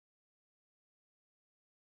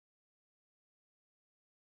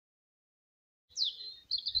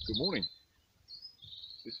Good morning.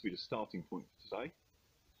 This will be the starting point for today.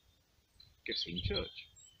 Guestling Church.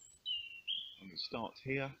 I'm going to start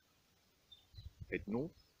here, head north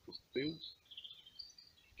across the fields,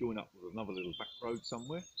 join up with another little back road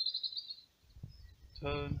somewhere,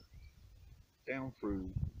 turn down through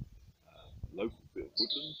local bit of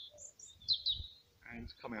woodland and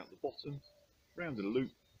come out the bottom, round in a loop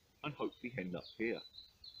and hopefully end up here.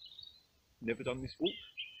 Never done this walk,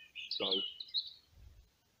 so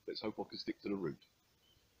let's hope I can stick to the route.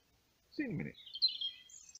 See you in a minute.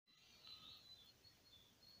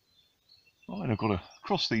 Right, I've got to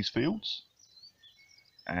cross these fields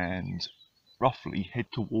and roughly head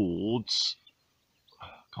towards,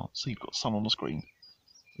 can't see, I've got sun on the screen.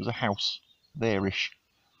 There's a house there-ish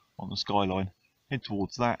on the skyline. Head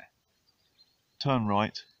towards that, turn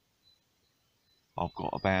right. I've got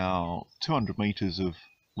about 200 metres of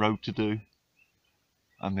road to do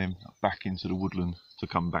and then back into the woodland to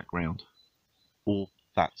come back round. Or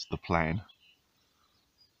that's the plan.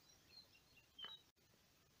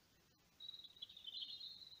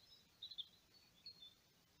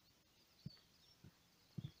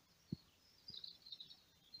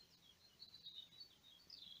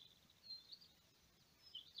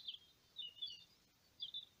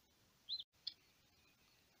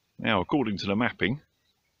 Now, according to the mapping,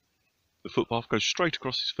 the footpath goes straight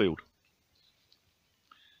across this field.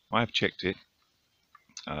 I have checked it.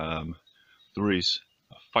 There is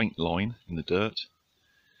a faint line in the dirt,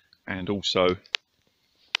 and also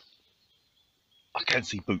I can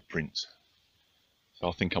see boot prints, so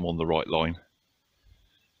I think I'm on the right line.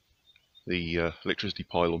 The electricity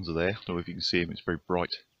pylons are there. I don't know if you can see them, it's very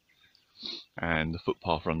bright, and the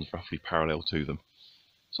footpath runs roughly parallel to them.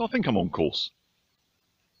 So I think I'm on course,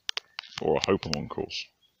 or I hope I'm on course.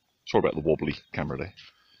 Sorry about the wobbly camera there.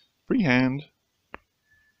 Freehand.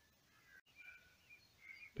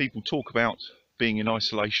 People talk about being in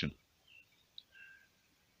isolation.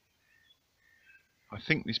 I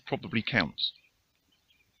think this probably counts.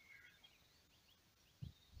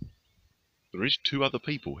 There is 2 other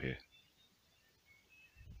people here.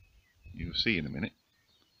 You'll see in a minute,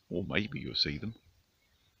 or maybe you'll see them.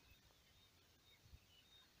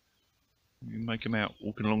 You can make them out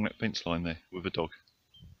walking along that fence line there with a dog.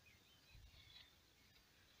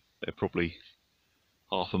 They're probably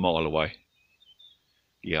half a mile away.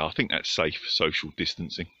 Yeah, I think that's safe social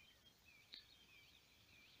distancing.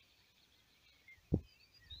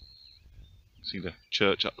 See the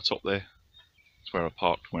church up the top there? That's where I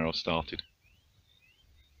parked, where I started.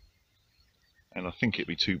 And I think it'd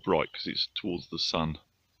be too bright because it's towards the sun.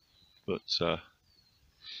 But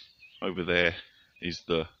over there is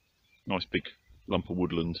the nice big lump of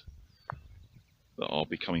woodland that I'll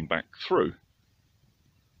be coming back through.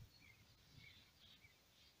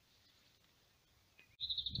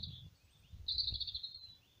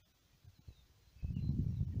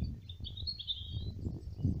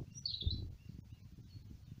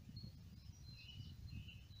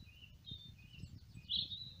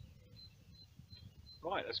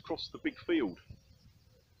 Right, let's cross the big field.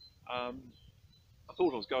 I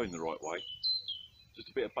thought I was going the right way. Just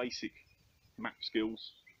a bit of basic map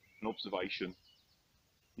skills and observation.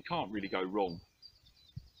 You can't really go wrong.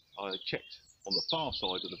 I checked on the far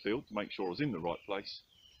side of the field to make sure I was in the right place,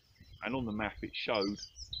 and on the map it showed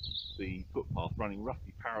the footpath running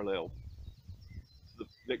roughly parallel to the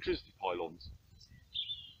electricity pylons.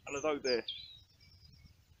 And although they're a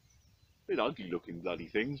bit ugly looking bloody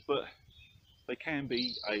things, but they can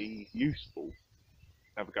be a useful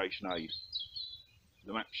navigation aid.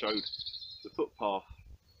 The map showed the footpath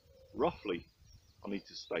roughly, I need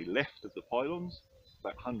to stay left of the pylons,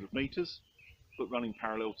 about 100 metres, but running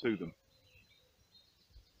parallel to them.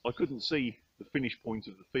 I couldn't see the finish point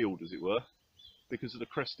of the field, as it were, because of the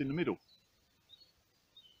crest in the middle.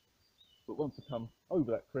 But once I come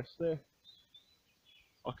over that crest there,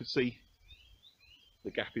 I could see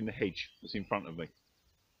the gap in the hedge that's in front of me.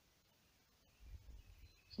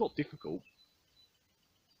 It's not difficult,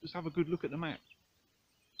 just have a good look at the map.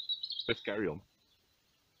 Let's carry on.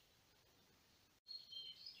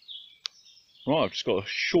 Right, I've just got a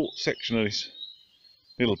short section of this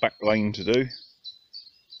little back lane to do,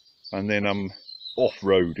 and then I'm off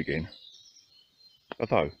road again.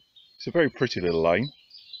 Although, it's a very pretty little lane,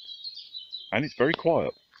 and it's very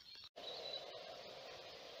quiet.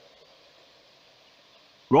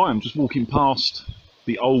 Right, I'm just walking past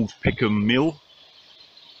the old Peckham Mill.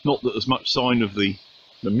 Not that there's much sign of the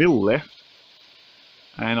mill left,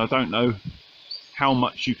 and I don't know how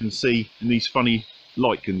much you can see in these funny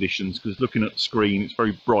light conditions, because looking at the screen it's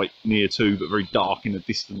very bright near to but very dark in the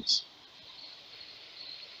distance.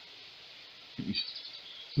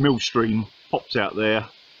 mill stream pops out there,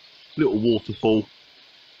 little waterfall.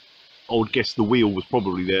 I would guess the wheel was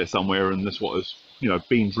probably there somewhere and that's what has, you know,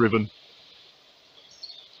 been driven.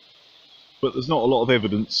 But there's not a lot of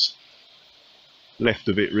evidence left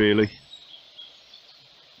of it really.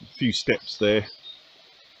 A few steps there.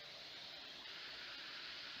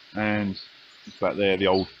 And it's back there, the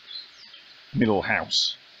old mill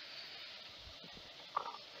house.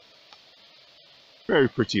 Very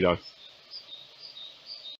pretty though.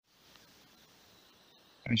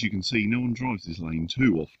 As you can see, no one drives this lane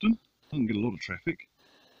too often. Doesn't get a lot of traffic.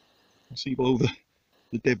 I see by all the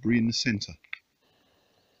debris in the centre.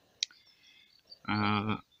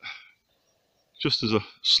 Just as a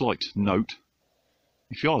slight note,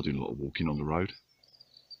 if you are doing a lot of walking on the road,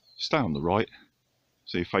 stay on the right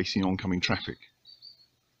so you're facing oncoming traffic.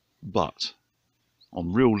 But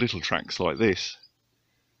on real little tracks like this,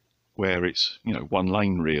 where it's, you know, one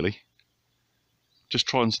lane really, just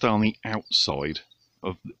try and stay on the outside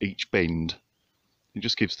of each bend. It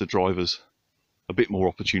just gives the drivers a bit more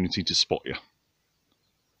opportunity to spot you,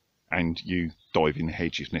 and you dive in the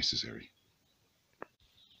hedge if necessary.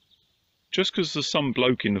 Just because there's some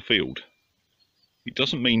bloke in the field, it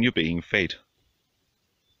doesn't mean you're being fed.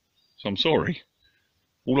 So I'm sorry,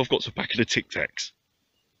 all I've got's a packet of Tic Tacs,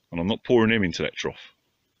 and I'm not pouring them into that trough.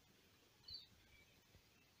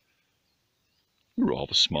 You're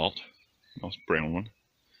rather smart, nice brown one.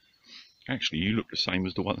 Actually, you look the same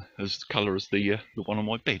as the colour as the one on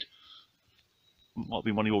my bed. Might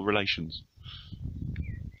be one of your relations.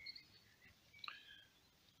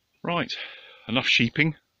 Right, enough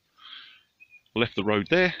sheeping. I left the road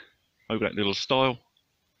there, over that little stile.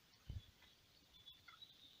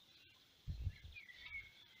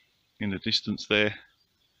 In the distance there,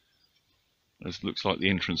 this looks like the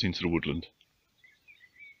entrance into the woodland.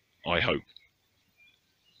 I hope.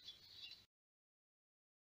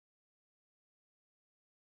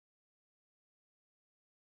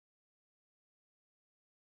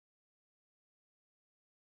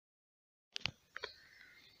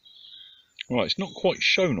 Right, it's not quite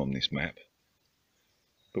shown on this map,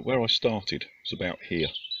 but where I started was about here,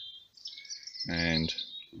 and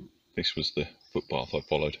this was the footpath I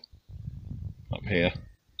followed. Up here,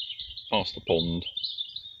 past the pond,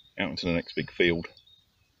 out into the next big field,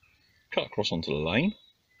 cut across onto the lane,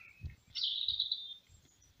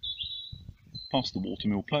 past the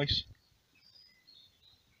watermill place,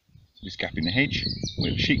 this gap in the hedge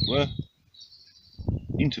where the sheep were,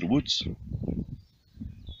 into the woods.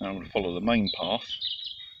 Now I'm going to follow the main path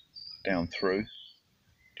down through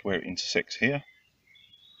to where it intersects here.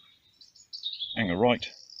 Hang a right,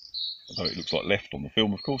 although it looks like left on the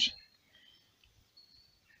film of course,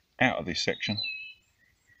 out of this section,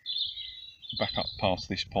 back up past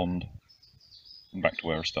this pond and back to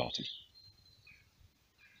where I started.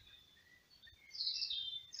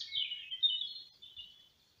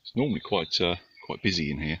 It's normally quite busy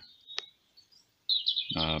in here.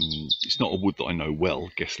 It's not a wood that I know well,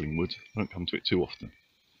 Guestling wood. I don't come to it too often,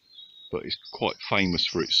 but it's quite famous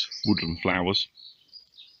for its woodland flowers,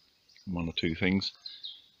 one or two things,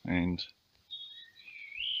 and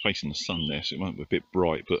facing the sun there, so it might be a bit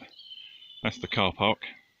bright, but that's the car park.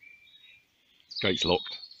 Gate's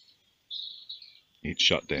locked. It's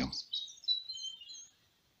shut down.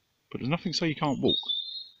 But there's nothing to say you can't walk.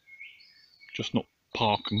 Just not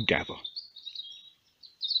park and gather.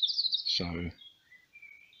 So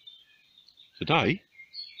today,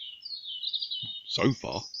 so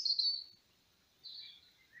far,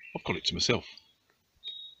 I've got it to myself.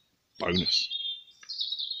 Bonus.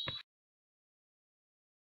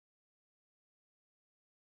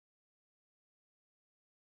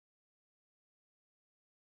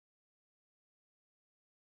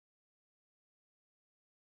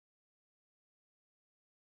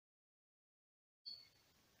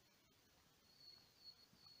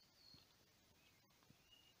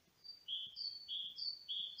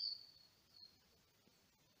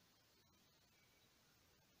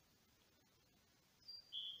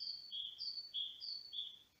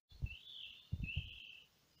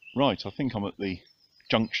 Right, I think I'm at the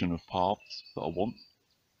junction of paths that I want,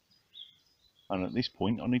 and at this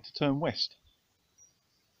point I need to turn west.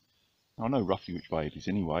 Now, I know roughly which way it is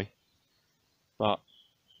anyway, but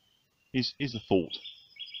is a thought.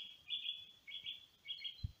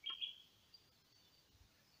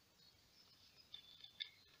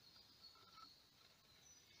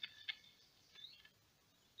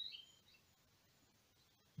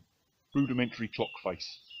 Rudimentary clock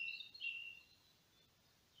face.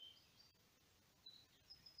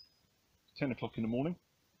 10 o'clock in the morning.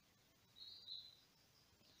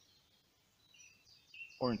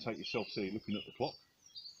 Orientate yourself so you're looking at the clock.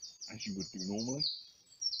 as you would do normally.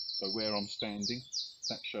 So where I'm standing,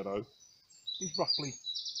 that shadow is roughly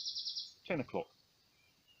 10 o'clock.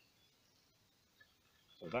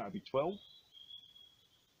 So that would be 12,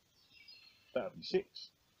 that would be 6,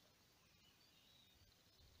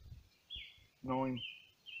 9,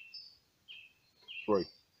 3.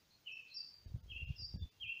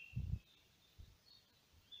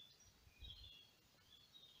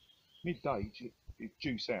 Midday, it's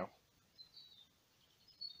due south,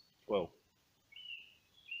 12.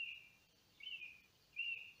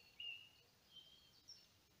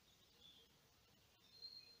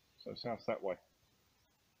 So south that way.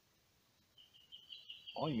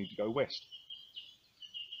 I need to go west.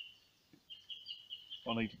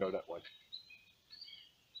 I need to go that way.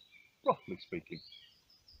 Roughly speaking.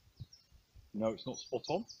 No, it's not spot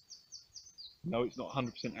on. No, it's not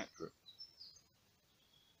 100% accurate.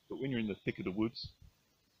 But when you're in the thick of the woods,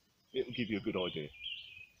 it'll give you a good idea.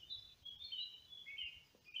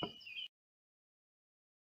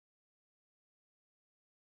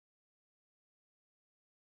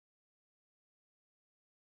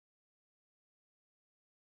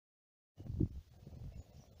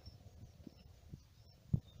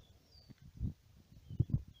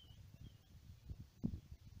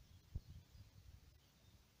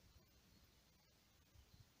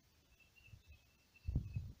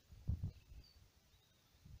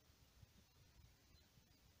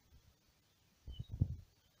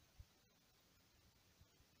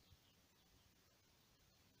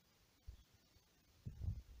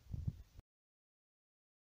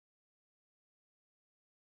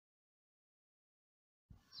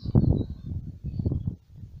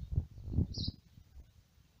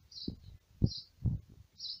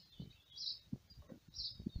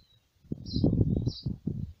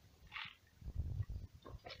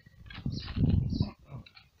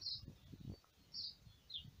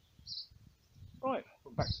 Right,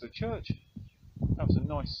 we're back to the church. That was a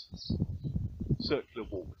nice circular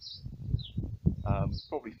walk.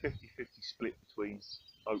 Probably 50-50 split between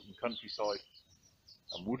open countryside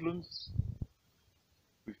and woodland,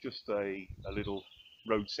 with just a little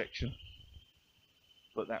road section,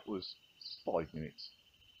 but that was 5 minutes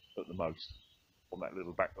at the most on that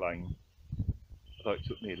little back lane, although it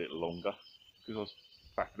took me a little longer because I was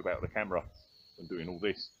faffing about the camera and doing all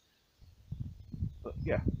this. But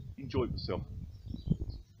yeah, enjoyed myself.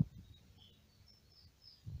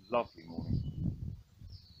 Lovely morning.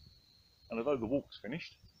 And although the walk's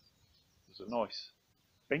finished, there's a nice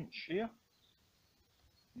bench here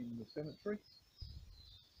in the cemetery,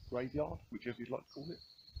 graveyard, whichever you'd like to call it.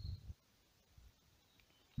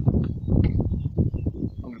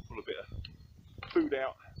 I'm going to pull a bit of food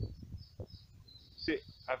out, sit,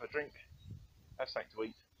 have a drink, have something to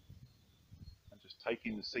eat, and just take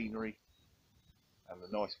in the scenery and the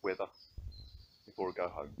nice weather before I go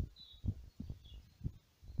home.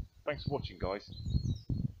 Thanks for watching, guys.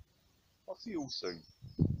 I'll see you all soon.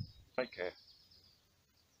 Take care.